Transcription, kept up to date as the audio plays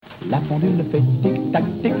La pendule fait tic-tac,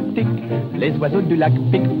 tic-tic. Les oiseaux du lac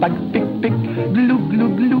pic-pac, pic-pic. Glou,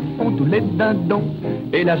 glou, glou font tous les dindons.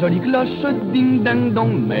 Et la jolie cloche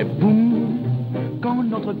ding-ding-dong. Mais boum, quand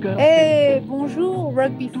notre cœur... Hey, bonjour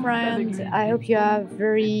rugby friends. I hope you are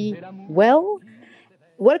very well.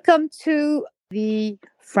 Welcome to the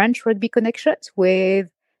French Rugby Connections with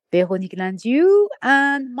Veronique Landew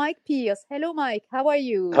and Mike Pearce. Hello, Mike. How are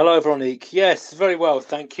you? Hello, Veronique. Yes, very well,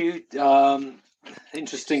 thank you.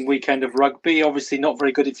 Interesting weekend of rugby. Obviously, not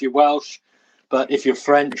very good if you're Welsh, but if you're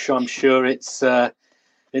French, I'm sure it's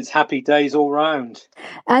happy days all round.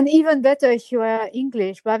 And even better if you are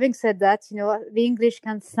English. But having said that, you know, the English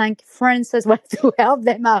can thank France as well to help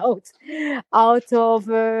them out of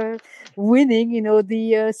winning, you know,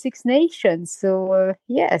 the Six Nations. So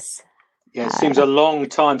yes. Yeah, it seems a long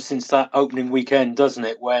time since that opening weekend, doesn't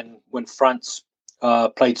it? When France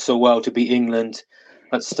played so well to beat England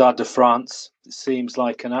at Stade de France. It seems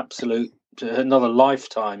like another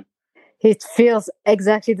lifetime. It feels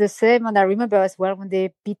exactly the same, and I remember as well when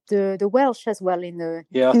they beat the Welsh as well in the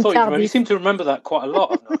you seem to remember that quite a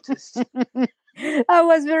lot. I've noticed. That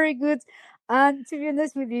was very good. And to be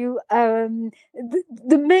honest with you,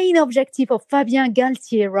 the main objective of Fabien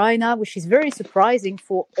Galthie right now, which is very surprising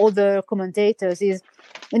for other commentators, is,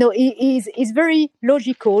 you know, he's very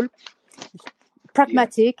logical,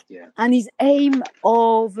 pragmatic, and his aim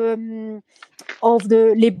of the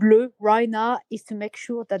Les Bleus right now is to make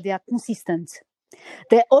sure that they are consistent.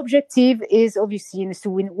 Their objective is obviously to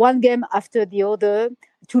win one game after the other,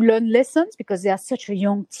 to learn lessons because they are such a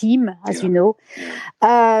young team, as you know,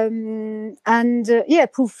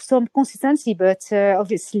 prove some consistency. But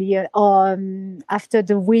obviously, after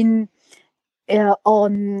the win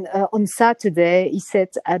on Saturday, he said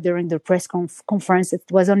during the press conference it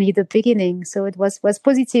was only the beginning, so it was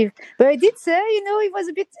positive. But he did say, you know, he was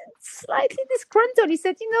a bit slightly disgruntled. He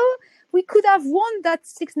said, you know, we could have won that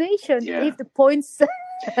Six Nations if the points.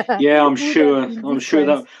 I'm sure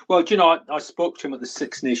that. Well, do you know, I spoke to him at the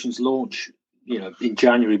Six Nations launch, you know, in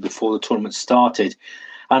January before the tournament started,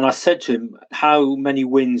 and I said to him, "How many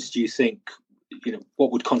wins do you think, you know,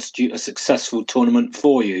 what would constitute a successful tournament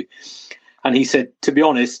for you?" And he said, "To be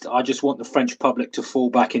honest, I just want the French public to fall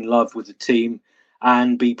back in love with the team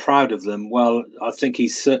and be proud of them." Well, I think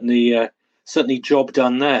he's certainly job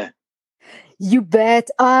done there. You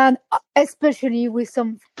bet, and especially with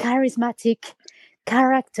some charismatic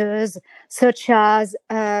characters such as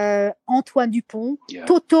Antoine Dupont.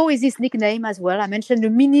 Toto is his nickname as well. I mentioned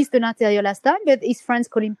the ministre de l'Intérieur last time, but his friends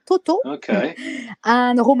call him Toto. Okay.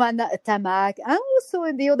 And Roman Tamac, and also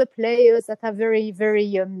the other players that are very,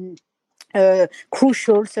 very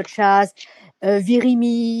crucial, such as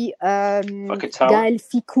Virimi, Gaël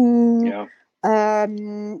Ficou. I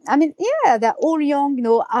mean, they're all young, you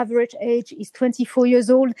know, average age is 24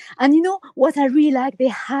 years old. And you know what I really like? They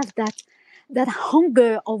have that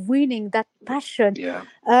hunger of winning, that passion.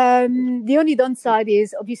 The only downside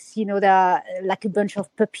is obviously, you know, they're like a bunch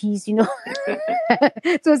of puppies, you know,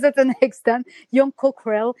 to a certain extent. Young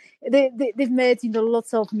cockerel, they've made, you know,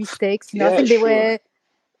 lots of mistakes. You know, I think they were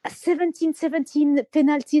 17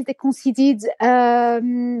 penalties they conceded.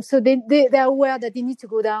 So they're aware that they need to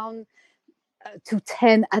go down to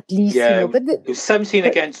 10 at least. Yeah, you know, but it was 17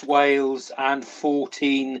 against Wales and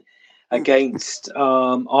 14 against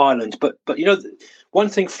Ireland. But you know, one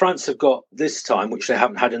thing France have got this time, which they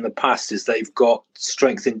haven't had in the past, is they've got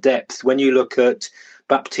strength in depth. When you look at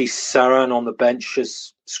Baptiste Saran on the bench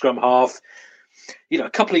as scrum half, you know,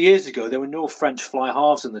 a couple of years ago, there were no French fly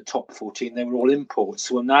halves in the top 14. They were all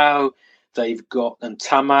imports. Well, now they've got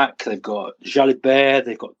Tamac, they've got Jalibert,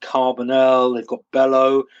 they've got Carbonell, they've got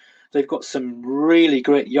Bello. They've got some really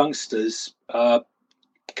great youngsters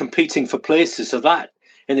competing for places. So that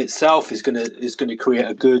in itself is going to create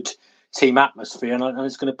a good team atmosphere, and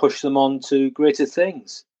it's going to push them on to greater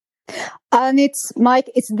things. And it's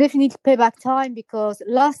definitely payback time, because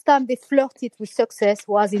last time they flirted with success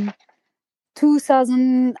was in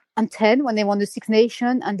 2010 when they won the Six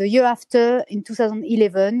Nations, and the year after in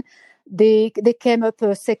 2011 they came up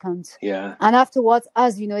second. Yeah. And afterwards,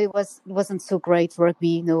 as you know, it wasn't so great rugby,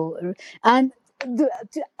 you know. And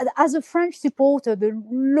as a French supporter, the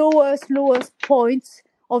lowest point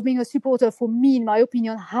of being a supporter for me, in my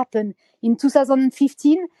opinion, happened in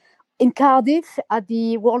 2015 in Cardiff at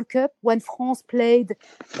the World Cup when France played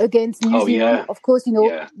against New Zealand. Yeah. Of course, you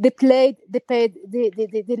know, they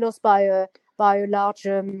lost by a large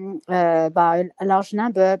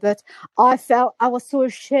number, but I was so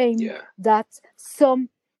ashamed that some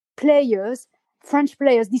players, French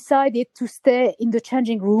players, decided to stay in the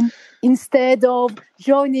changing room instead of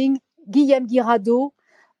joining Guillaume Guirado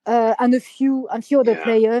and a few other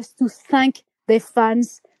players to thank their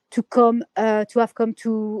fans to have come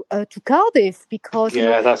to Cardiff, because you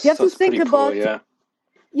have to think about. Poor,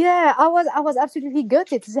 I was absolutely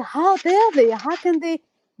gutted. How dare they? How can they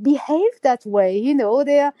behave that way?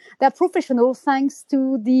 They're professional. Thanks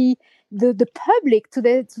to the public, to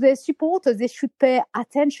their supporters, they should pay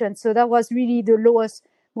attention. So that was really the lowest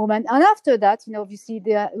moment. And after that, obviously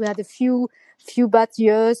we had a few bad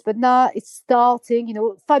years, but now it's starting.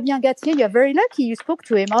 Fabien Galthie, you're very lucky. You spoke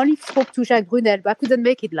to him. I only spoke to Jacques Brunel, but I couldn't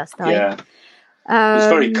make it last time. Yeah, it was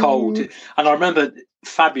very cold. And I remember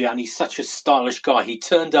Fabien, he's such a stylish guy. He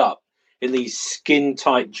turned up in these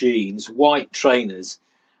skin-tight jeans, white trainers,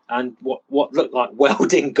 and what looked like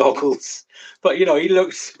welding goggles. But, he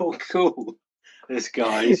looks so cool. This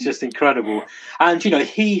guy, he's just incredible. And,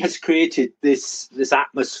 he has created this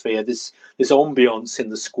atmosphere, this ambience in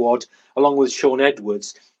the squad, along with Sean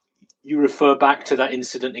Edwards. You refer back to that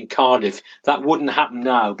incident in Cardiff. That wouldn't happen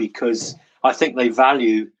now, because I think they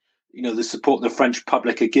value, the support the French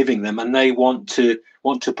public are giving them, and they want to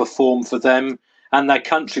perform for them and their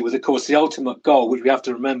country with, of course, the ultimate goal, which we have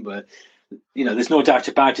to remember. There's no doubt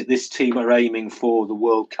about it. This team are aiming for the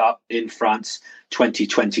World Cup in France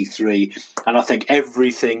 2023. And I think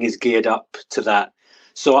everything is geared up to that.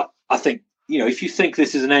 So I think, if you think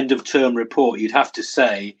this is an end of term report, you'd have to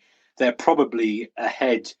say they're probably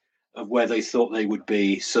ahead of where they thought they would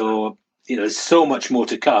be. So, there's so much more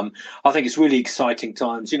to come. I think it's really exciting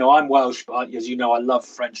times. I'm Welsh, but as you know, I love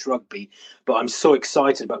French rugby, but I'm so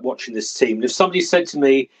excited about watching this team. And if somebody said to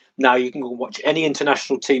me, now you can go watch any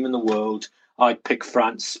international team in the world, I'd pick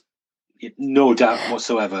France, no doubt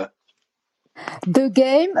whatsoever. The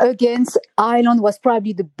game against Ireland was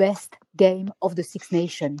probably the best game of the Six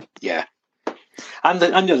Nations. Yeah. And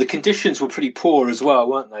the conditions were pretty poor as well,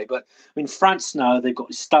 weren't they? But France now, they've got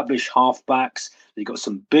established halfbacks, they've got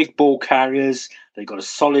some big ball carriers, they've got a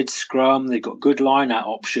solid scrum, they've got good line-out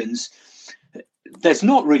options. There's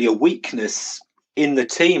not really a weakness in the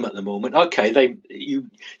team at the moment. Okay, you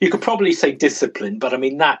could probably say discipline, but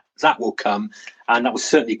that will come, and that will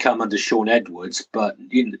certainly come under Sean Edwards. But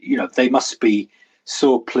they must be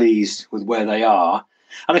so pleased with where they are.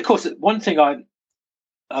 And of course, one thing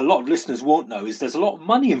a lot of listeners won't know is there's a lot of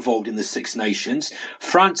money involved in the Six Nations.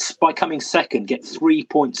 France, by coming second, get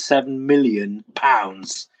 £3.7 million,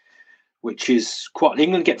 which is quite.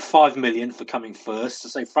 England get 5 million for coming first. So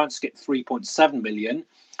say France get 3.7 million.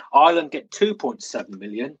 Ireland get 2.7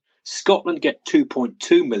 million. Scotland get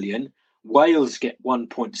 2.2 million. Wales get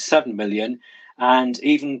 1.7 million. And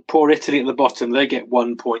even poor Italy at the bottom, they get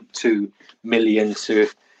 1.2 million to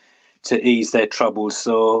ease their troubles.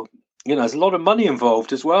 So, there's a lot of money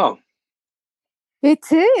involved as well.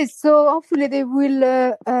 It is. So hopefully they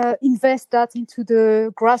will invest that into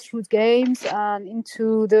the grassroots games and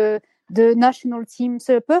into the national team's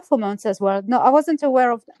performance as well. No, I wasn't aware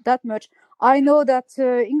of that much. I know that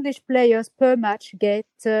English players per match get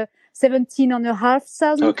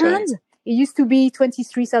 £17,500. It used to be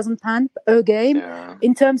 £23,000 a game. Yeah.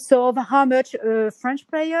 In terms of how much a French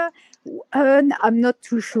player earn, I'm not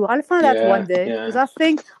too sure. I'll find out one day, because I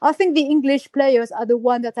think the English players are the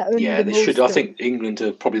ones that are earning the most. Yeah, they should. I think England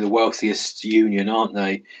are probably the wealthiest union, aren't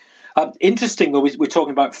they? Interesting, though, we're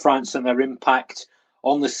talking about France and their impact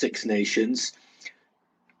on the Six Nations.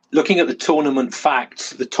 Looking at the tournament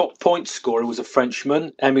facts, the top point scorer was a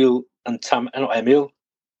Frenchman,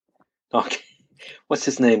 what's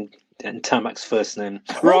his name? And Tamac's first name.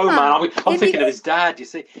 Roman. I'm thinking of his dad, you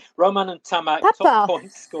see. Roman and Tamac, top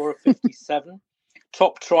point scorer 57.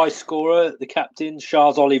 Top try scorer, the captain,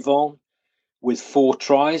 Charles Olivon, with 4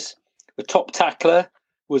 tries. The top tackler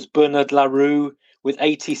was Bernard Larue with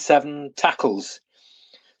 87 tackles.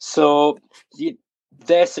 So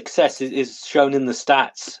their success is shown in the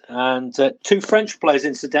stats. And 2 French players,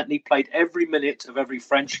 incidentally, played every minute of every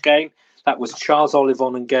French game. That was Charles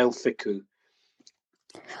Olivon and Gaël Fickou.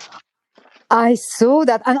 I saw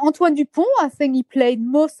that, and Antoine Dupont. I think he played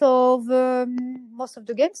most of the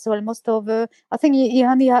games. So I think he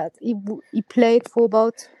played for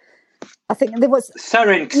about. I think there was.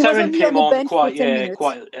 Seren came on quite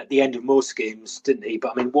at the end of most games, didn't he?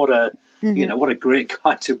 But what a what a great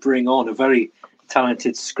guy to bring on, a very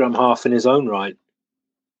talented scrum half in his own right.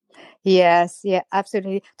 Yes, yeah,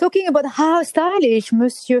 absolutely. Talking about how stylish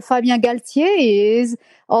Monsieur Fabien Galthie is,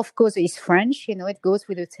 of course, he's French. It goes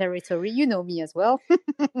with the territory. You know me as well.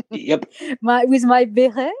 Yep. With my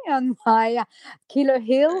beret and my Killer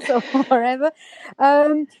Hills or whatever.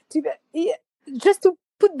 Just to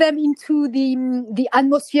put them into the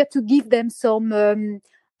atmosphere, to give them some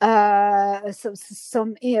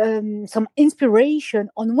some inspiration.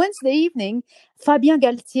 On Wednesday evening, Fabien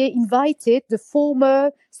Galthie invited the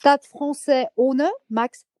former Stade Français owner,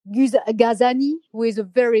 Max Gazani, who is a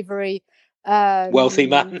very, very wealthy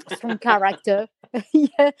man, strong character.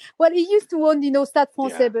 Yeah, well, he used to own, Stade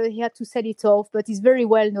Français, but he had to sell it off. But he's very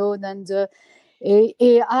well known, and I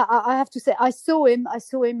have to say, I saw him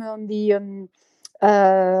on the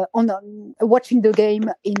watching the game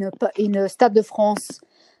in a Stade de France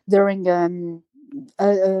during on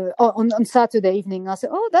Saturday evening. I said,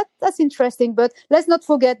 "Oh, that's interesting." But let's not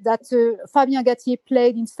forget that Fabien Galthie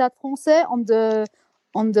played in Stade Français on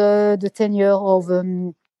the tenure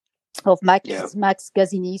of Max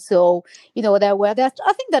Gazzini. So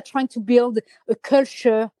I think they're trying to build a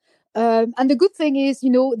culture. And the good thing is,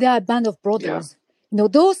 they are a band of brothers. Yeah.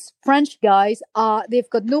 Those French guys they've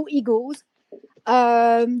got no egos.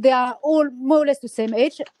 They are all more or less the same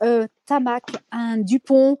age. Tamac and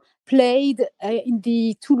Dupont played in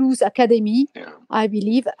the Toulouse Academy, I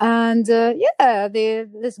believe. And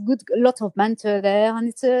there's a lot of banter there. And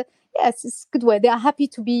it's a good way. They are happy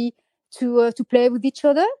to play with each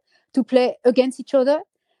other, to play against each other.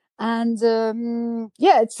 And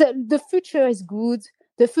the future is good.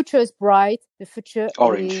 The future is bright. The future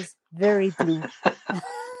is very blue.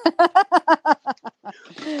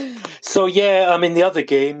 So the other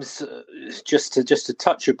games, just to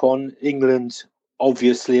touch upon, England,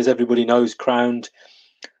 obviously, as everybody knows, crowned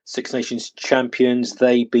Six Nations champions.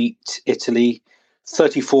 They beat Italy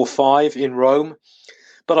 34-5 in Rome.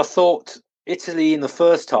 But I thought Italy in the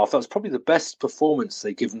first half, that was probably the best performance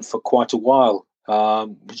they've given for quite a while,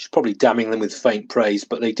 which is probably damning them with faint praise.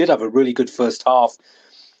 But they did have a really good first half.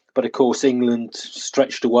 But of course, England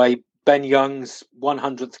stretched away. Ben Young's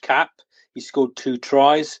 100th cap. He scored 2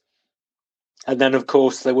 tries. And then, of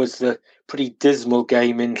course, there was the pretty dismal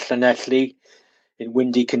game in Llanelli in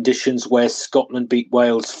windy conditions where Scotland beat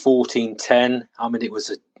Wales 14-10. I mean, it was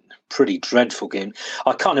a pretty dreadful game.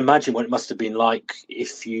 I can't imagine what it must have been like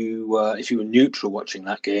if you were neutral watching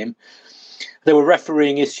that game. There were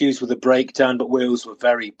refereeing issues with the breakdown, but Wales were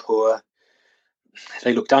very poor.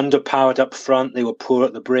 They looked underpowered up front. They were poor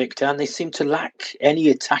at the breakdown. They seemed to lack any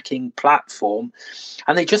attacking platform.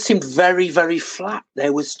 And they just seemed very, very flat.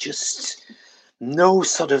 There was just no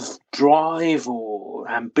sort of drive or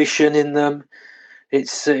ambition in them.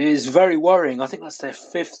 It's very worrying. I think that's their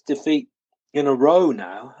 5th defeat in a row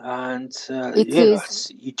now. And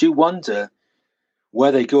you do wonder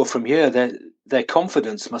where they go from here. Their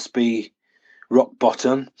confidence must be rock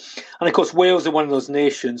bottom. And of course, Wales are one of those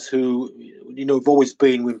nations who, have always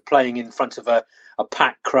been, when playing in front of a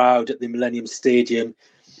packed crowd at the Millennium Stadium,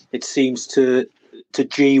 it seems to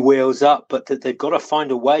G Wales up, but that they've got to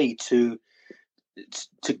find a way to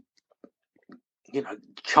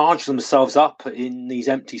charge themselves up in these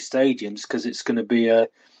empty stadiums, because it's going to be a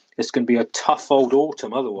tough old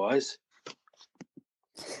autumn otherwise.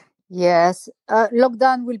 Yes,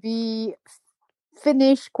 lockdown will be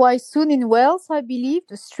finished quite soon in Wales, I believe,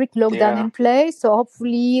 the strict lockdown in place. So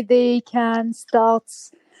hopefully they can start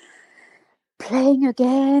playing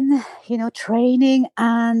again, training,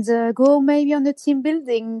 and go maybe on a team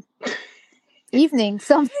building evening,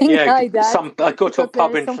 something like that. Go to a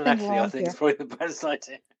pub in Llanelli, I think, is probably the best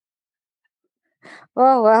idea.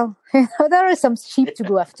 Oh, well, there are some sheep to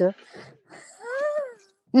go after.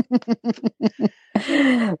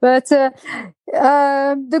 But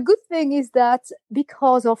the good thing is that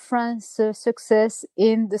because of France's success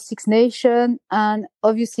in the Six Nations, and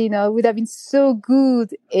obviously, it would have been so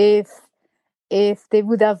good if they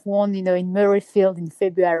would have won, in Murrayfield in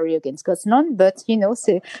February against Scotland. But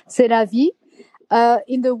c'est la vie.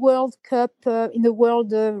 In the World Cup, in the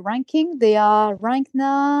world ranking, they are ranked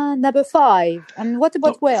now number 5. And what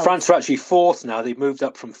about Wales? France are actually 4th now. They've moved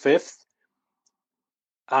up from 5th.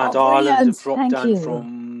 And Ireland have dropped down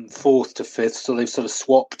from 4th to 5th. So they've sort of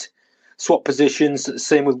swapped positions.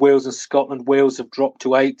 Same with Wales and Scotland. Wales have dropped to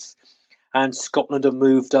 8th. And Scotland have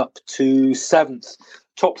moved up to 7th.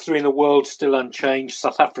 Top 3 in the world still unchanged.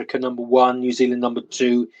 South Africa number 1, New Zealand number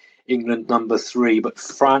 2, England number 3. But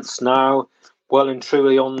France now well and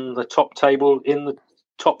truly on the top table in the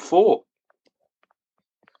top 4.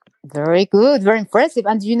 Very good, very impressive.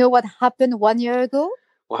 And do you know what happened 1 year ago?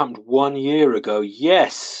 What happened 1 year ago?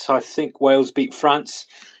 Yes, I think Wales beat France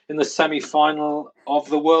in the semi-final of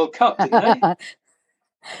the World Cup, didn't they?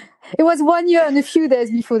 It was 1 year and a few days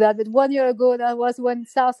before that, but 1 year ago, that was when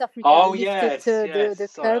South Africa lifted the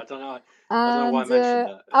Sorry, cup. I don't know why I mentioned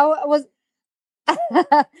that.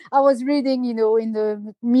 I was reading, in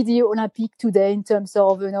the Midi Olympique today in terms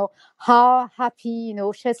of, how happy,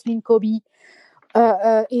 Cheslin Kobe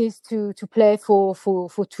is to play for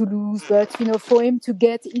Toulouse, but for him to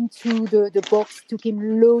get into the box took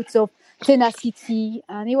him loads of tenacity,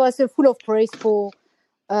 and he was full of praise for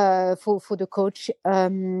the coach,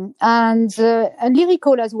 and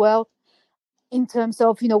lyrical as well in terms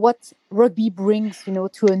of what rugby brings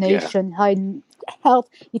to a nation. How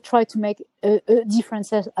he tried to make a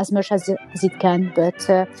difference as much as it can, but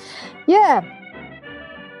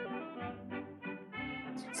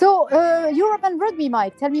So, European rugby,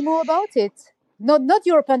 Mike, tell me more about it. Not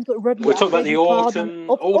European rugby. We're talking about the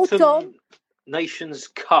autumn Nations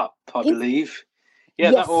Cup, I believe.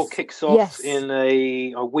 Yeah, yes. That all kicks off in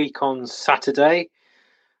a week on Saturday.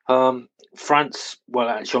 France, well,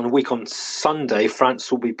 actually on a week on Sunday, France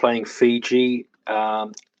will be playing Fiji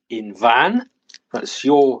in Van. That's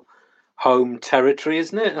your home territory,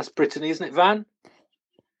 isn't it? That's Brittany, isn't it, Van?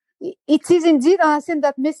 It is indeed. I sent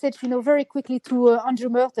that message, very quickly to Andrew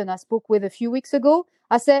Merton. I spoke with a few weeks ago.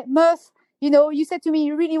 I said, Murph, you said to me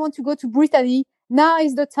you really want to go to Brittany. Now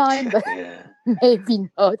is the time, but maybe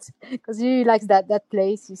not, because he really likes that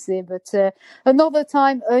place, you say. But another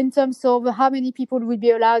time, in terms of how many people will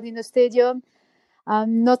be allowed in the stadium,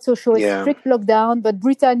 I'm not so sure. It's strict lockdown, but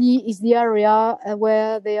Brittany is the area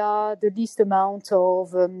where there are the least amount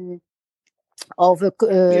of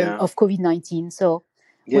COVID-19. So.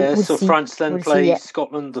 Yeah, so see. France then play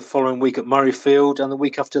Scotland the following week at Murrayfield, and the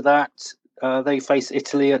week after that, they face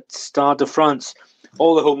Italy at Stade de France.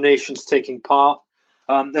 All the home nations taking part.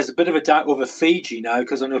 There's a bit of a doubt over Fiji now,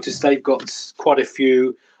 because I noticed they've got quite a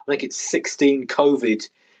few, I think it's 16 COVID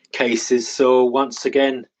cases. So once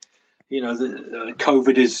again, the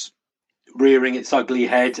COVID is rearing its ugly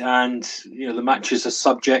head, and, the matches are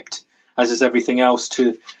subject, as is everything else,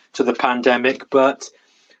 to the pandemic. But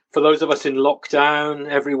for those of us in lockdown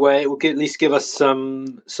everywhere, it will at least give us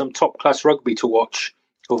some top-class rugby to watch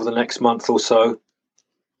over the next month or so.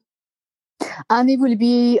 And it will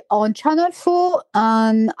be on Channel 4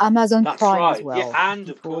 and Amazon Prime as well. Yeah, and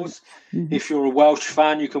of course, if you're a Welsh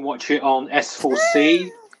fan, you can watch it on S4C,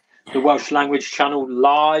 the Welsh language channel,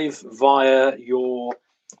 live via your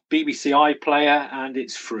BBC iPlayer, and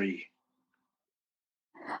it's free.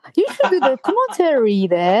 You should do the commentary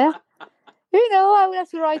there. I will have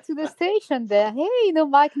to write to the station there. Hey,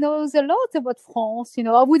 Mike knows a lot about France.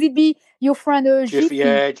 Or would it be your friend Jiffy?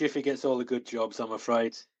 Yeah, Jiffy gets all the good jobs, I'm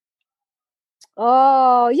afraid.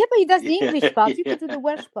 Oh, yeah, but he does the English part. You could do the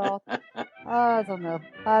Welsh part. I don't know.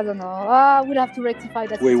 We'll have to rectify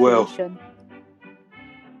that situation. We will.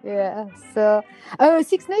 Yeah. So,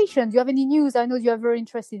 Six Nations, do you have any news? I know you are very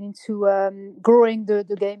interested into growing the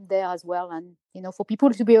game there as well. And, for people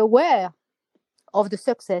to be aware of the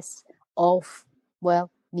success of, the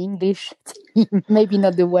English team, maybe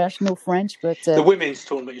not the Welsh, no French, but... the women's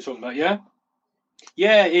tournament you're talking about, yeah?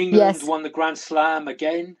 Yeah, England won the Grand Slam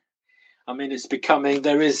again. I mean, it's becoming...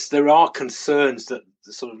 There are concerns that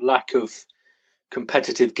the sort of lack of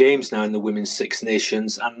competitive games now in the Women's Six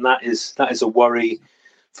Nations, and that is a worry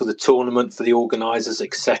for the tournament, for the organisers,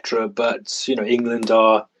 etc. But, England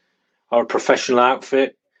are a professional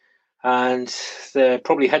outfit, and they're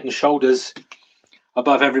probably head and shoulders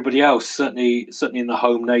above everybody else, certainly in the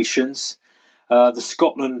home nations. The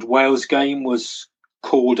Scotland-Wales game was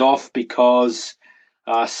called off because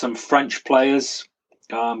some French players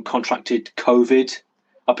contracted COVID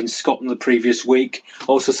up in Scotland the previous week.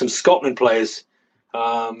 Also, some Scotland players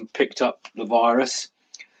picked up the virus.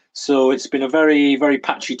 So it's been a very, very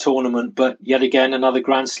patchy tournament, but yet again, another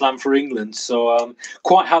Grand Slam for England. So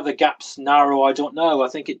quite how the gaps narrow, I don't know. I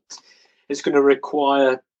think it's going to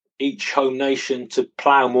require each home nation to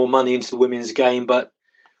plough more money into the women's game, but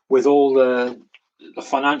with all the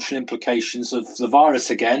financial implications of the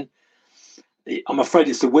virus again, I'm afraid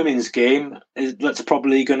it's the women's game that's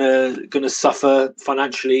probably going to suffer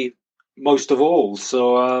financially most of all.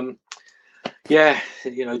 So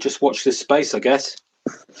just watch this space, I guess.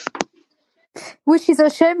 Which is a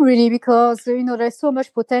shame, really, because there's so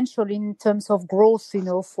much potential in terms of growth,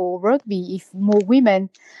 for rugby. If more women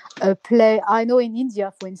play, I know in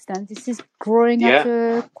India, for instance, this is growing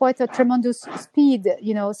at quite a tremendous speed.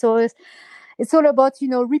 So it's all about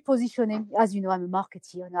repositioning. As you know, I'm a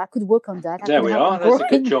marketer, and I could work on that. There we are. That's a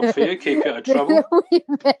good job for you. Keep you out of trouble.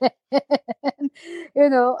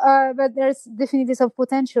 But there's definitely some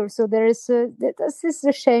potential. So this is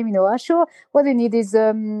a shame. I'm sure what they need is,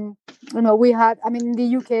 we had. I mean, in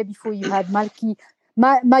the UK before you had Maggie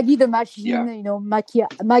the Machine.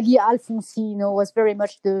 Maggie Alfonsi. Was very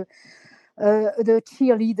much the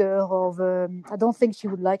cheerleader of. I don't think she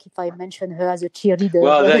would like if I mention her as a cheerleader.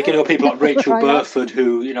 Well, there you know people like Rachel Burford,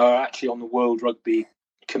 who are actually on the World Rugby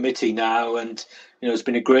Committee now, and it's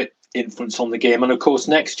been a great influence on the game. And of course,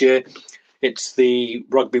 next year it's the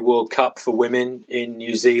Rugby World Cup for women in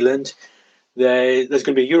New Zealand. There's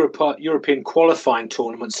going to be a European qualifying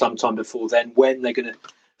tournament sometime before then. When they're going to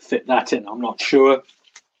fit that in, I'm not sure.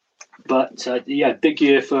 But big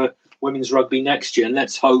year for women's rugby next year, and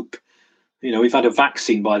let's hope we've had a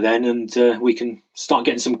vaccine by then, and we can start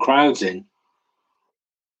getting some crowds in.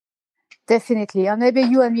 Definitely, and maybe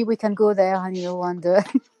you and me, we can go there and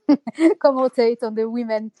commentate on the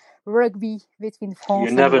women rugby between France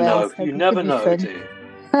and Wales. You never know. You never know, do you?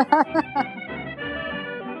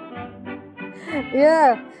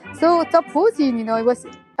 Yeah. So top 14, it was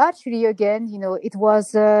actually again, it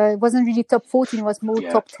wasn't really top 14. It was more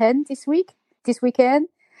top 10 this weekend,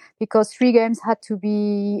 because 3 games had to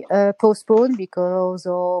be postponed because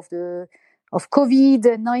of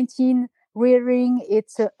COVID-19 rearing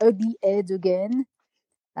its ugly head again.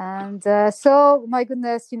 And so, my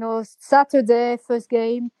goodness, Saturday, first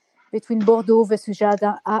game between Bordeaux versus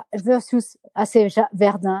Verdun.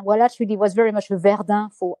 Well, actually, it was very much a Verdun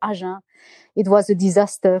for Agen. It was a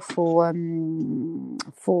disaster for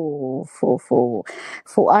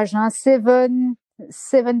Agen.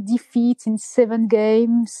 7 defeats in 7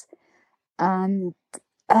 games, and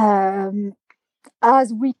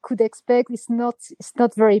as we could expect, it's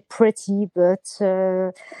not very pretty. But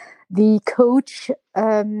the coach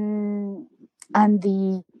and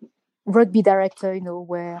the rugby director,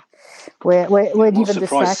 were given the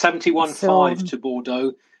sack. 71-5 to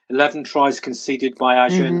Bordeaux. 11 tries conceded by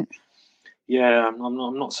Agen. Mm-hmm. Yeah,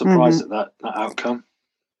 I'm not surprised at that outcome.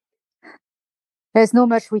 There's not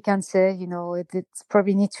much we can say. It's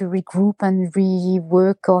probably need to regroup and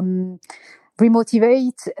rework on,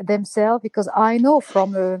 remotivate themselves, because I know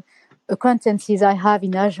from acquaintances I have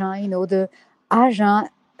in Agen, the Agen,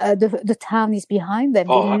 the town is behind them.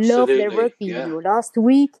 Oh, they love their rugby. Yeah. Last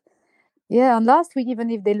week, even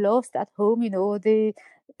if they lost at home, they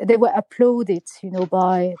were applauded,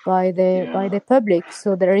 by the public.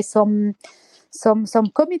 So there is some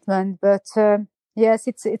commitment, but yes,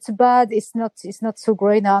 it's bad. It's not so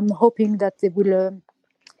great. I'm hoping that they will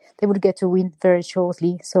get a win very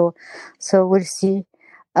shortly. So we'll see.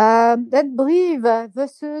 Then Brive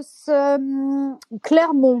versus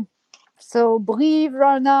Clermont. So Brive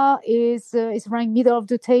right now is ranked middle of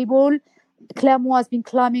the table. Clermont has been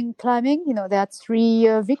climbing. They had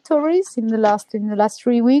 3 victories in the last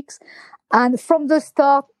 3 weeks, and from the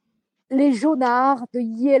start, les Jaunards, the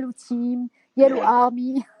yellow team, yellow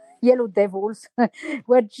army, yellow devils,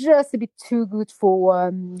 were just a bit too good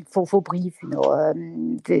for Brive.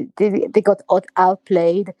 They got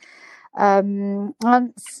outplayed. And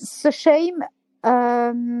it's a shame.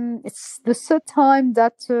 It's the 3rd time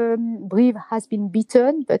that Brive has been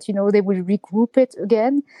beaten, but they will regroup it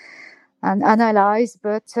again and analyze.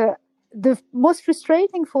 But the most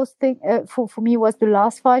frustrating for me was the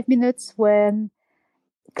last 5 minutes when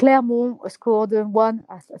Clermont scored one.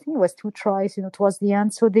 I think it was 2 tries, towards the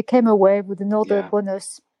end. So they came away with another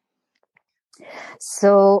bonus.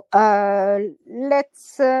 So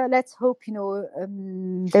let's hope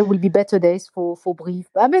there will be better days for Brive.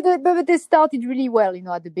 I mean, they started really well,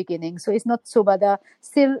 at the beginning. So it's not so bad. They're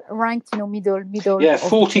still ranked, middle. Yeah,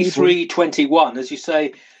 43-21, as you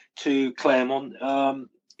say, to Clermont.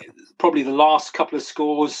 Probably the last couple of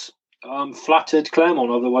scores flattered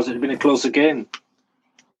Clermont. Otherwise, it'd have been a closer game.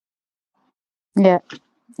 Yeah.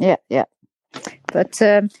 But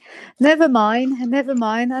never mind.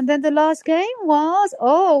 And then the last game was,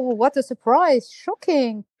 what a surprise.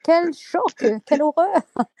 Shocking. Quel choc. Quelle horreur.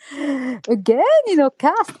 Again,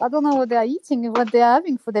 Castres, I don't know what they're eating, what they're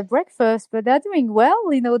having for their breakfast, but they're doing well.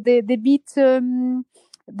 They beat Le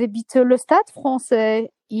Stade Français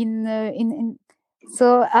in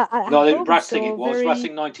so Racing it was.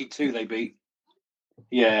 Racing 92 they beat.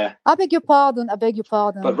 Yeah. I beg your pardon.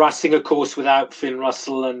 But Racing, of course, without Finn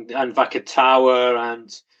Russell and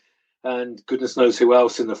Vakatawa and goodness knows who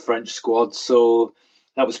else in the French squad. So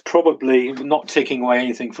that was probably not taking away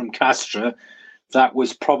anything from Castres. That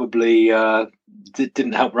was probably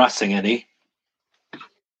didn't help Racing any.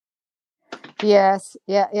 Yes.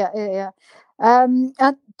 Yeah. And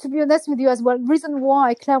to be honest with you as well, the reason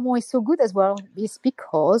why Clermont is so good as well is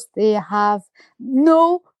because they have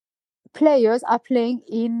no players are playing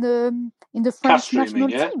in the French national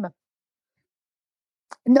team.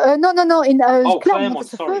 No. In Clermont,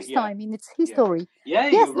 it's the first time in its history. Yeah,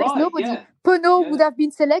 yes, you're there's right. nobody. Yeah. Penaud would have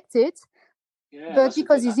been selected, but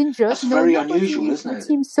because he's injured, that's very unusual, isn't it?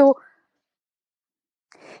 Team, so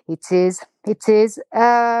it is. It is.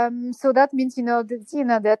 So that means,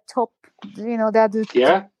 they're top, they're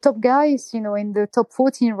the top guys, in the top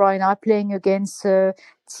 14 right now, playing against a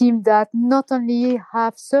team that not only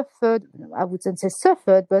have suffered, I wouldn't say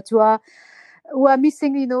suffered, but who are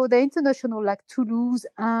missing, the international like Toulouse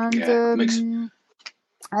and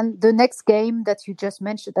the next game that you just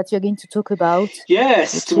mentioned that you're going to talk about.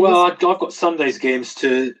 Yes, well, I've got Sunday's games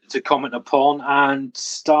to comment upon, and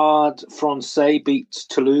Stade Francais beat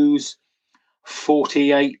Toulouse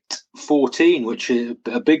 48-14, which is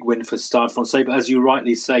a big win for Stade Francais. But as you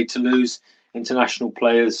rightly say, Toulouse international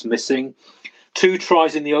players missing. 2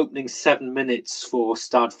 tries in the opening 7 minutes for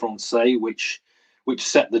Stade Francais, which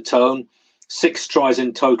set the tone. 6 tries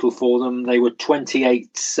in total for them. They were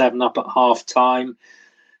 28-7 up at half time.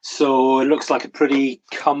 So it looks like a pretty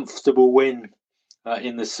comfortable win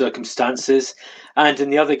in the circumstances. And in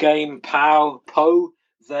the other game, Po,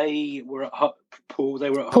 they were at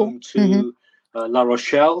home to La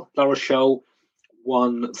Rochelle. La Rochelle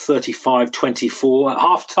won 35-24 at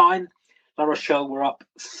half time. La Rochelle were up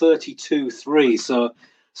 32-3.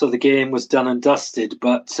 So the game was done and dusted.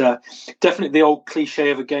 But definitely the old cliche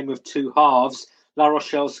of a game of 2 halves. La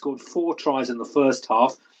Rochelle scored 4 tries in the first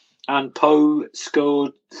half, and Po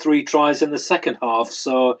scored 3 tries in the second half.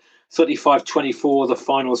 So 35-24, the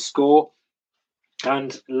final score.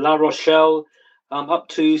 And La Rochelle up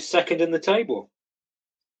to second in the table.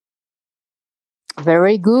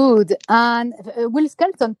 Very good. And Will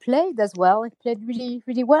Skelton played as well. He played really,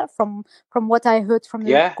 really well from what I heard from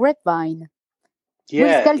the grapevine.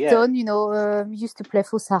 Will Skelton, used to play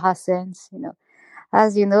for Saracens,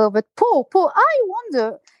 as you know. But Po, I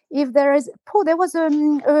wonder if there was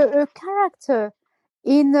a character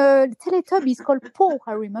in Teletubbies called Po,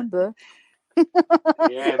 I remember.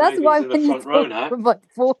 That's why when you talk about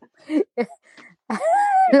Po,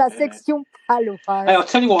 la section Palo. Hey, I'll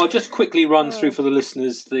tell you what, I'll just quickly run through for the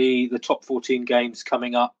listeners the top 14 games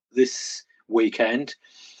coming up this weekend.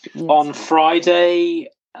 Yes. On Friday,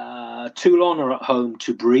 Toulon are at home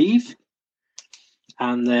to Brive.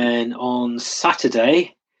 And then on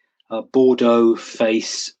Saturday, Bordeaux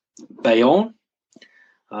face Bayonne.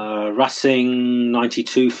 Racing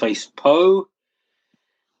 92 face Po.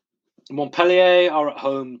 Montpellier are at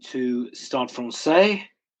home to Stade Francais.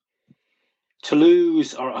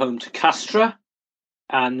 Toulouse are at home to Castres.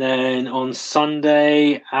 And then on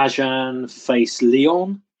Sunday, Agen face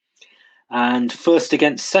Lyon. And first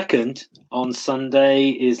against second on Sunday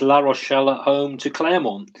is La Rochelle at home to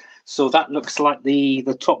Clermont. So that looks like the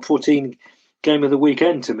top 14 game of the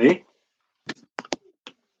weekend to me.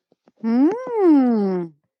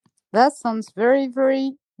 That sounds very,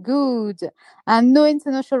 very good. And no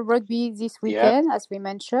international rugby this weekend, as we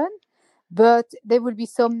mentioned. But there will be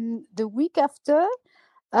some the week after.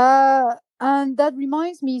 And that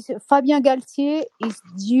reminds me, Fabien Galthie is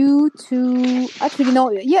due to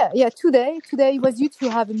today. Today he was due to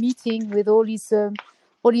have a meeting with all his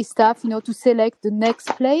staff, to select the next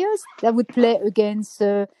players that would play against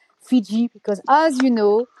Fiji, because as you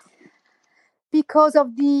know, because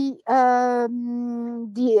of the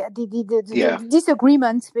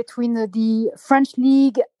disagreement between the French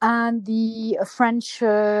League and the French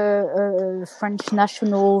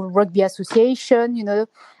National Rugby Association,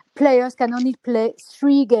 players can only play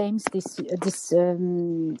 3 games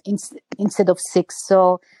instead of 6.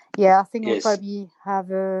 So I think we'll probably have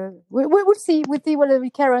we'll see whether we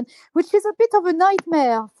can, which is a bit of a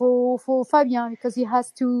nightmare for Fabien, because he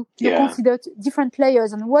has to consider different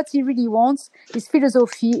players, and what he really wants, his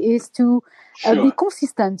philosophy is to be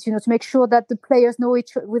consistent, to make sure that the players know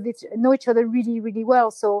each other really, really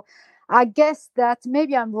well. So I guess that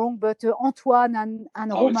maybe I'm wrong, but Antoine and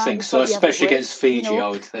Romain, I would think so, especially against Fiji. I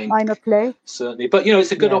would think might not play, certainly, but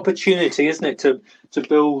it's a good opportunity, isn't it, to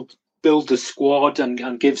build the squad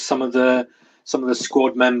and give some of the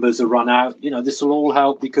squad members a run out. This will all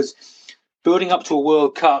help, because building up to a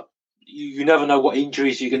World Cup, you never know what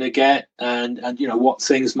injuries you're going to get and what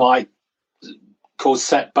things might cause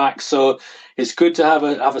setbacks. So it's good to have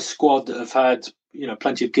a squad that have had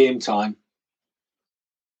plenty of game time.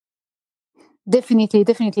 Definitely,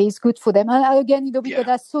 it's good for them. And again, because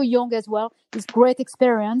they're so young as well, it's great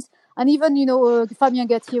experience. And even, Fabien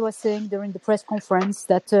Galthie was saying during the press conference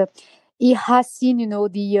that he has seen,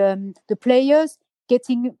 the players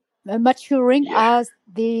getting maturing as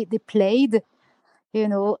they played,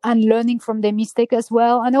 and learning from their mistake as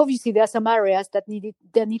well. And obviously, there are some areas that need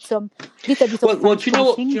some little bit of do you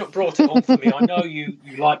know what brought it on for me? I know you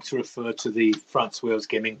like to refer to the France-Wales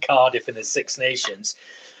game in Cardiff in the Six Nations.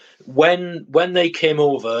 When they came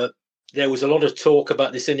over, there was a lot of talk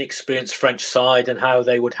about this inexperienced French side and how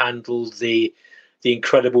they would handle the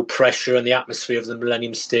incredible pressure and the atmosphere of the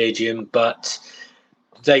Millennium Stadium, but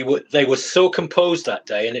they were so composed that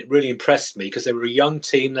day, and it really impressed me because they were a young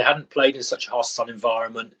team. They hadn't played in such a hostile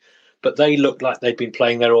environment, but they looked like they'd been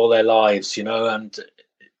playing there all their lives, and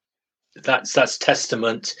that's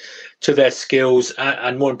testament to their skills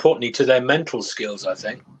and more importantly to their mental skills, I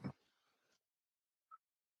think.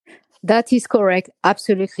 That is correct,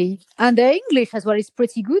 absolutely. And their English as well is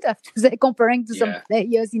pretty good after they're comparing to some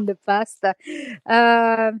players in the past.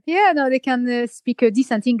 They can speak a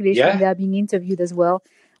decent English when they are being interviewed as well,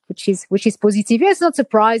 which is positive. It's not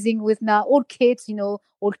surprising with now all kids,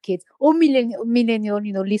 all millennial,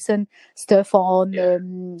 listen stuff on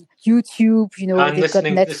YouTube, and they've got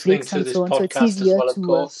Netflix and so on. So it's easier of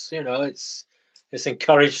course, it's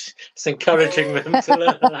encouraging them to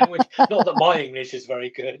learn the language. Not that my English is very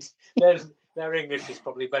good. Their English is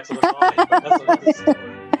probably better than mine, but that's another story.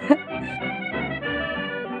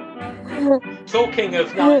 Talking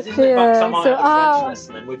of now, isn't it about time I had a French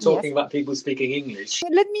lesson and we're talking about people speaking English?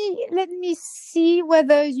 Let me see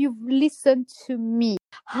whether you've listened to me.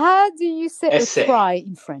 How do you say essai. A try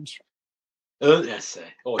in French? Un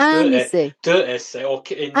essai. Or un essai. Deux essais. Or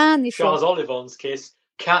in Charles Ollivon's case,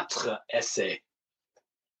 quatre essais.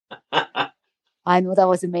 I know, that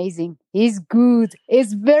was amazing. He's good.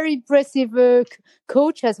 He's very impressive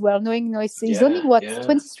coach as well. Knowing he's only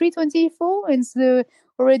 23, 24, and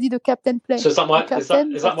already the captain player. So is that my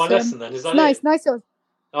lesson then? Is that nice?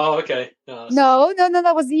 Oh, okay. No,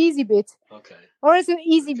 that was the easy bit. Okay. Or it's an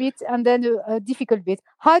easy bit and then a difficult bit.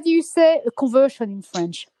 How do you say a conversion in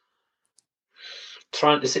French?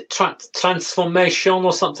 Is it transformation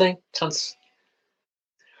or something?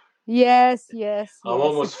 Yes. I'm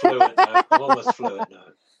almost fluent now.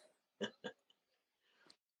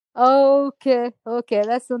 Okay.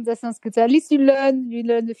 That sounds good. So at least you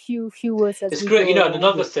learn a few words. It's great, and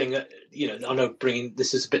another thing that I know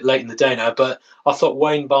this is a bit late in the day now, but I thought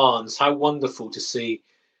Wayne Barnes, how wonderful to see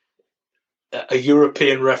a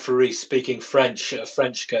European referee speaking French at a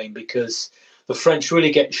French game, because the French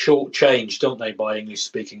really get shortchanged, don't they, by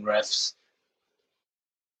English-speaking refs?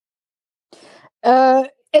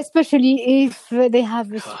 Especially if they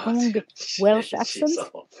have a strong Welsh accent.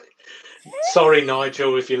 Sorry,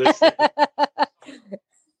 Nigel, if you're listening.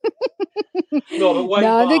 No, but Wayne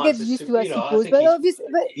Barnes, they get used to, I suppose. But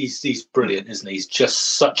he's brilliant, isn't he? He's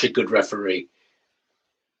just such a good referee.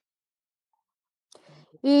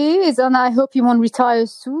 He is, and I hope he won't retire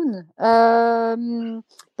soon.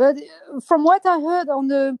 But from what I heard on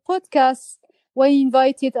the podcast, when he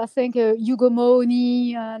invited, I think, Hugo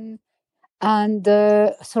Money and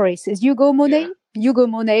sorry, it says Hugo Monet. Yeah. Hugo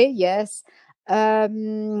Monet, yes. His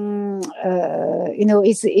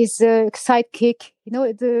sidekick,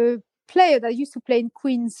 the player that used to play in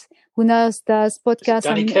Queens, who now does podcast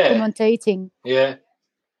and commentating. Yeah.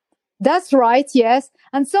 That's right, yes.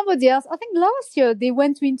 And somebody else, I think last year they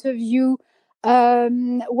went to interview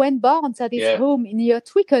Wayne Barnes at his home near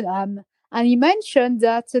Twickenham. And he mentioned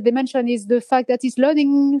that is the fact that he's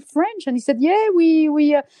learning French. And he said,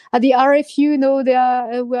 we at the RFU,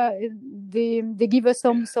 they give us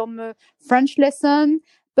some French lesson.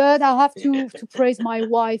 But I have to praise my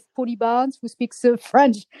wife, Polly Barnes, who speaks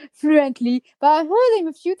French fluently. But I heard him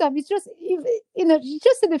a few times. It's just, he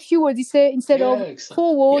just said a few words. He said, instead of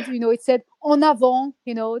forward, it said en avant,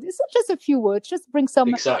 it's just a few words. Just bring some.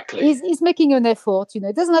 Exactly. He's making an effort,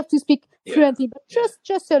 It doesn't have to speak fluently, but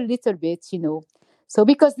just a little bit, So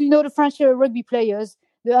because, the French rugby players,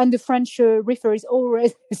 and the French referees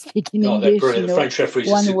always speak in English. They're brilliant. The French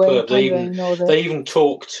referees are superb. They even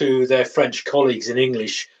talk to their French colleagues in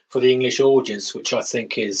English for the English audience, which I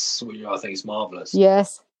think is marvellous.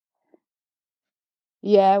 Yes.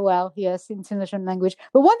 Yeah, well, yes, international language.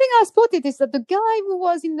 But one thing I spotted is that the guy who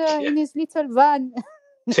was in his little van,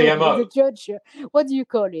 TMO, the judge, what do you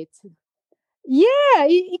call it? Yeah,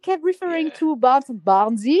 he kept referring to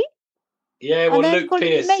Barnesy. Yeah, well, Luke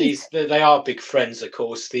Pearce, they are big friends, of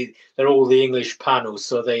course. They're all the English panel,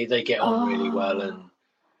 so they get on really well. And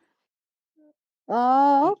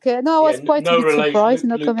okay. No, I was quite a bit surprised.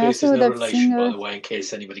 Luke Pearce is no relation, by the way, in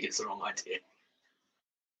case anybody gets the wrong idea.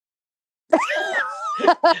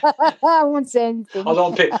 I won't say anything. I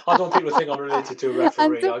don't want people to think I'm related to a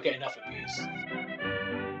referee. I get enough abuse.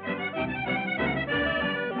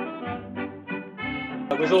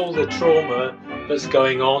 With all the trauma that's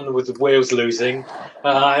going on with Wales losing,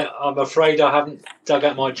 I'm afraid I haven't dug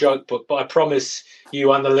out my joke book, but I promise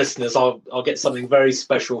you and the listeners I'll get something very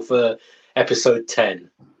special for episode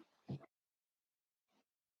 10.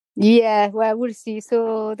 Yeah, well, we'll see.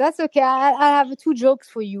 So that's okay. I have 2 jokes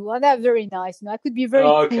for you, and they're very nice. I could be very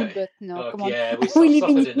cool, but no, come on. Yeah, we live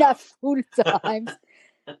in enough cool times.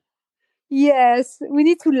 Yes, we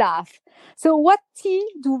need to laugh. So, what tea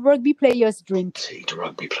do rugby players drink? Tea do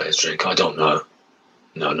rugby players drink? I don't know.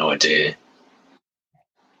 No idea.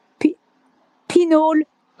 Pinole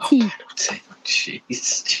tea.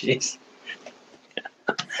 Jeez.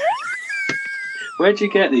 Where'd you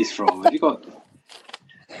get these from? Have you got?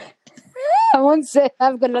 I won't say.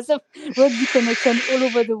 I've got lots of rugby connections all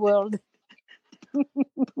over the world.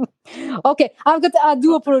 Okay, I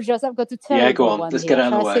do apologize. I've got a terrible one. Yeah, go on. Let's get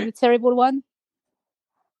out of the way. Shall I say the terrible one?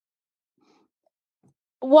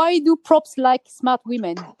 Why do props like smart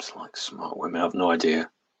women? Props like smart women? I've no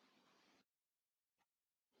idea.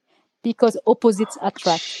 Because opposites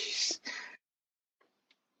attract. Geez.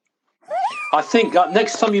 I think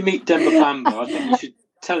next time you meet Demba Bamba, I think you should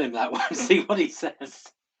tell him that one and see what he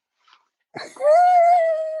says.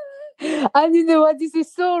 And you know what? This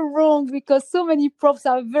is so wrong because so many props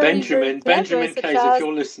are very Benjamin clever, Case, if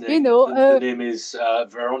you're listening, the name is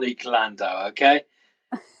Veronique Landew, okay?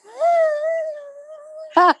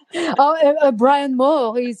 Brian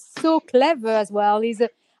Moore is so clever as well.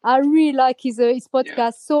 I really like his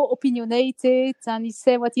podcast, so opinionated, and he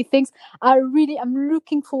says what he thinks. I'm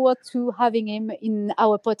looking forward to having him in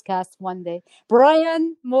our podcast one day.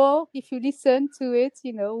 Brian Moore, if you listen to it,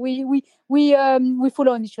 we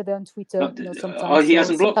follow on each other on Twitter. Sometimes. Oh, he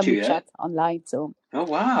hasn't blocked you yet? Chat online, so. Oh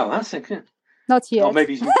wow, that's good. Not yet. Oh,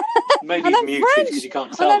 maybe he's muted because you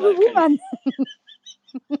can't tell. I'm a woman.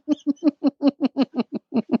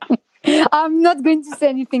 I'm not going to say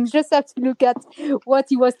anything. Just have to look at what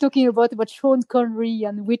he was talking about Sean Connery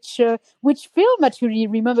and which film actually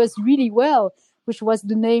remembers really well, which was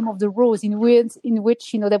The Name of the Rose, in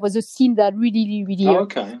which there was a scene that really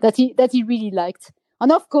that he really liked.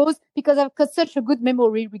 And of course, because I've got such a good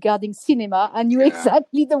memory regarding cinema, I knew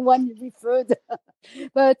exactly the one you referred.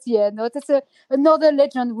 But that's another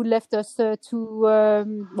legend who left us I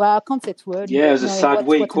can't say word. Yeah, it was a sad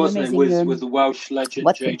week, wasn't it? With the Welsh legend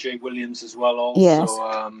J.J. Williams as well,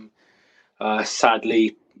 also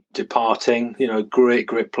sadly departing.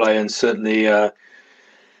 Great player, and certainly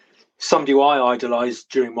somebody who I idolised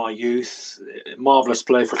during my youth. Marvellous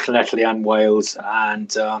player for Llanelli and Wales,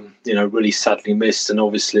 and really sadly missed. And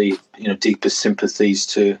obviously, deepest sympathies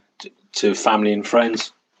to family and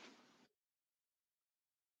friends.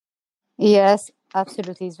 Yes,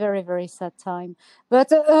 absolutely. It's very, very sad time. But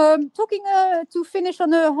talking to finish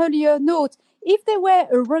on an earlier note, if there were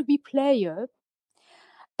a rugby player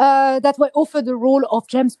that were offered the role of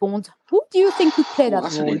James Bond, who do you think would play that role?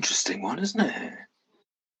 That's an interesting one, isn't it?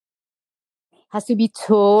 Has to be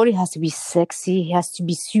tall, it has to be sexy, he has to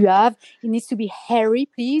be suave, he needs to be hairy,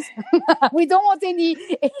 please. We don't want any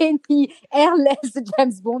airless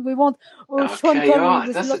James Bond. We want Sean Connery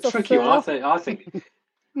with lots of tricky one.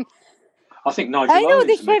 I think Nigel Owens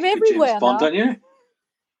makes a good James Bond, don't you?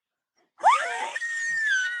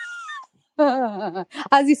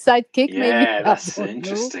 As his sidekick, maybe. Yeah, that's an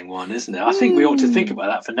interesting one, isn't it? I think we ought to think about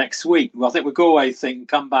that for next week. Well, I think we'll go away,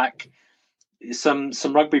 come back. Some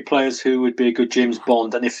rugby players who would be a good James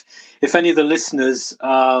Bond, and if any of the listeners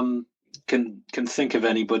can think of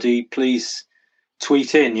anybody, please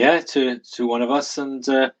tweet in, to one of us, and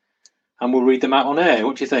we'll read them out on air.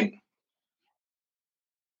 What do you think?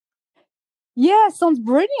 Yeah, sounds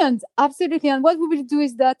brilliant. Absolutely. And what we will do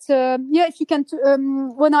is that, if you can,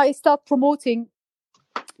 when I start promoting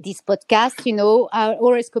this podcast, I'll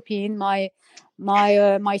always copy in my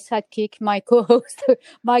sidekick, my co-host,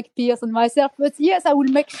 Mike Pearce, and myself. But yes, I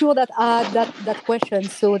will make sure that I add that question.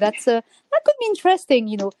 So that could be interesting,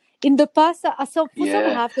 In the past, I saw for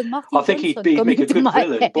some half the Martin. I think he'd make a good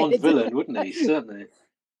villain, Bond villain, wouldn't he? Certainly.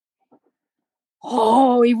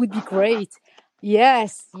 Oh, it would be great.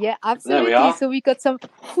 Yes, absolutely. There we are. So we got some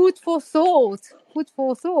food for thought.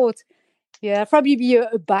 Yeah, probably be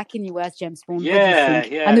a back anyway as James Bond.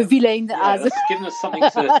 And a villain as. That's giving us something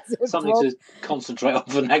to concentrate on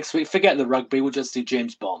for next week. Forget the rugby. We'll just do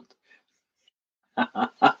James Bond.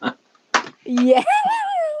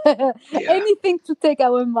 Anything to take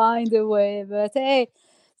our mind away. But hey,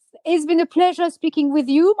 it's been a pleasure speaking with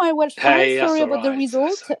you, my Welsh friend. Sorry about the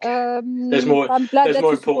result. Okay. There's more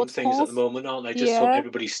important things at the moment, aren't there? Just hope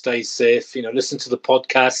everybody stays safe. Listen to the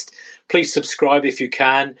podcast. Please subscribe if you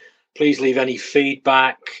can. Please leave any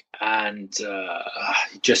feedback, and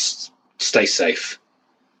just stay safe.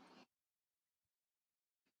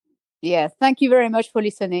 Yeah, thank you very much for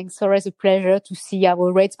listening. It's always a pleasure to see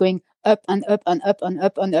our rates going up and up and up and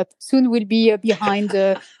up and up. Soon we'll be behind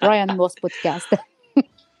Brian Moore's podcast.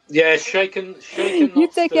 Yeah, shaken. You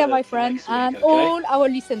take care, my friend, and okay? all our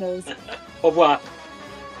listeners. Au revoir.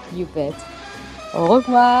 You bet. Au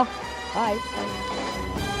revoir. Bye. Bye.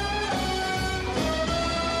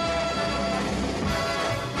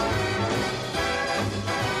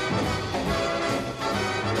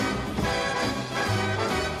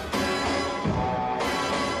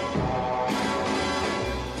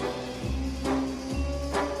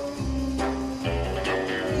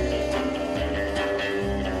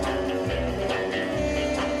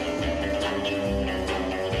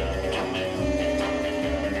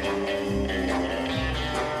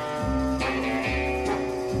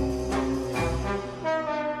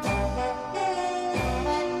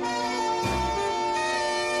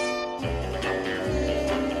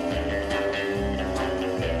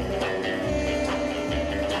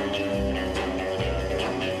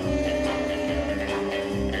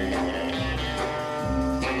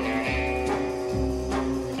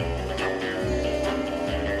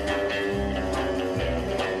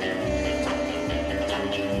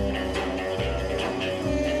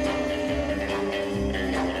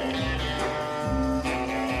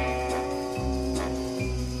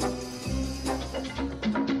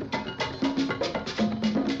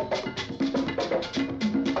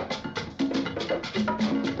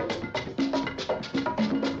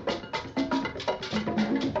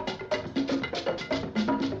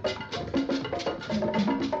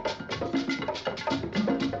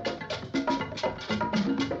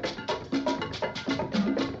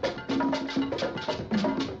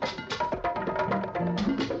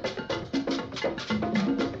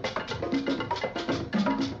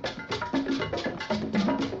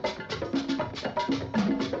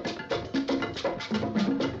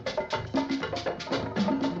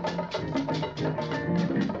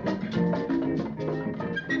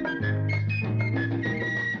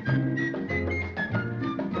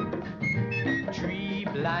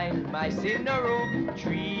 mice in a row,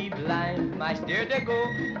 3 blind mice, there they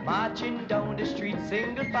go, marching down the street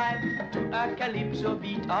single file, to a calypso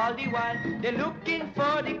beat all the while. They're looking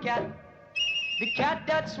for the cat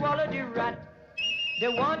that swallowed the rat. They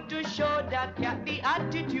want to show that cat the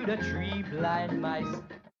attitude of 3 blind mice.